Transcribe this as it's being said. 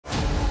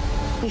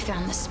We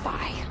found the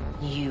spy.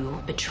 You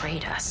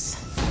betrayed us.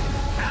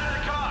 Out of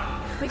the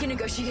car! We can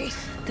negotiate.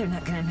 They're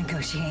not gonna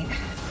negotiate,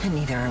 and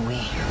neither are we.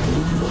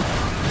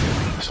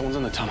 Someone's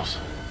in the tunnels.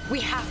 We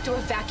have to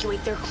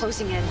evacuate. They're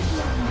closing in.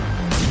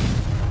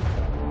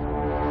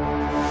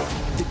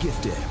 The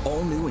Gifted,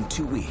 all new in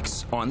 2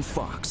 weeks on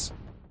Fox.